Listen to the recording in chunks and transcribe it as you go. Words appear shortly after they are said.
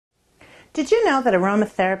Did you know that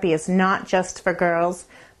aromatherapy is not just for girls?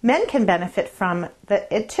 Men can benefit from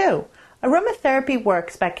it too. Aromatherapy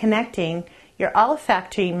works by connecting your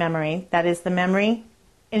olfactory memory, that is the memory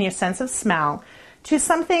in your sense of smell, to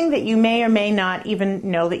something that you may or may not even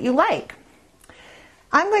know that you like.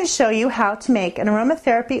 I'm going to show you how to make an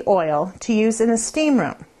aromatherapy oil to use in a steam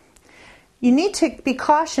room. You need to be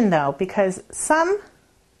cautioned though, because some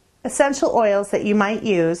essential oils that you might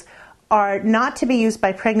use are not to be used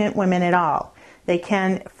by pregnant women at all. They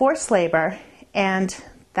can force labor, and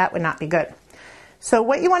that would not be good. So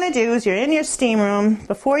what you want to do is you're in your steam room.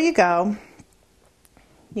 Before you go,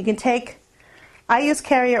 you can take, I use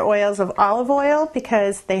carrier oils of olive oil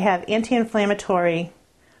because they have anti-inflammatory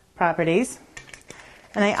properties.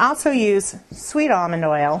 And I also use sweet almond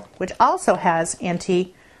oil, which also has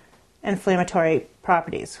anti-inflammatory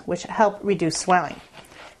properties, which help reduce swelling.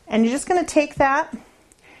 And you're just going to take that,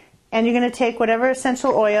 and you're going to take whatever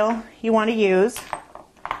essential oil you want to use.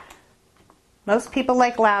 Most people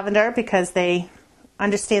like lavender because they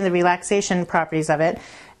understand the relaxation properties of it.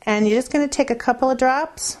 And you're just going to take a couple of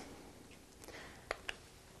drops,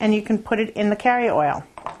 and you can put it in the carrier oil.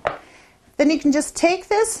 Then you can just take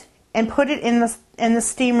this and put it in the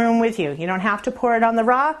steam room with you. You don't have to pour it on the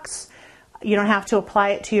rocks. You don't have to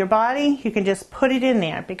apply it to your body. You can just put it in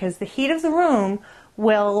there because the heat of the room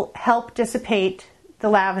will help dissipate the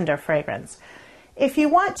lavender fragrance. If you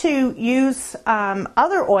want to use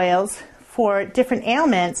other oils for different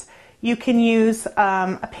ailments, you can use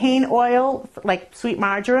a pain oil like sweet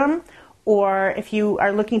marjoram, or if you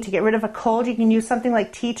are looking to get rid of a cold, you can use something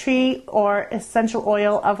like tea tree or essential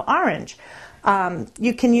oil of orange.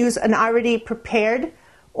 You can use an already prepared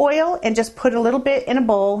oil and just put a little bit in a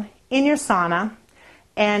bowl in your sauna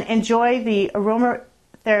and enjoy the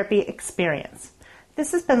aromatherapy experience.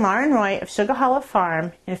 This has been Lauren Roy of Sugar Hollow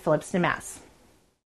Farm in Phillipston, Mass.